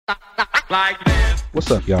Like this. What's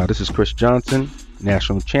up, y'all? This is Chris Johnson,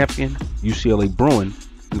 national champion, UCLA Bruin,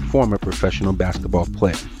 and former professional basketball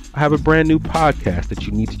player. I have a brand new podcast that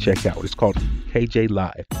you need to check out. It's called KJ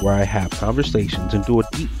Live, where I have conversations and do a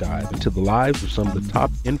deep dive into the lives of some of the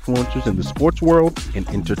top influencers in the sports world and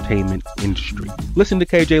entertainment industry. Listen to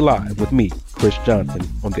KJ Live with me, Chris Johnson,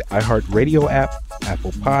 on the iHeartRadio app,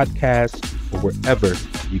 Apple Podcasts, or wherever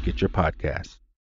you get your podcasts.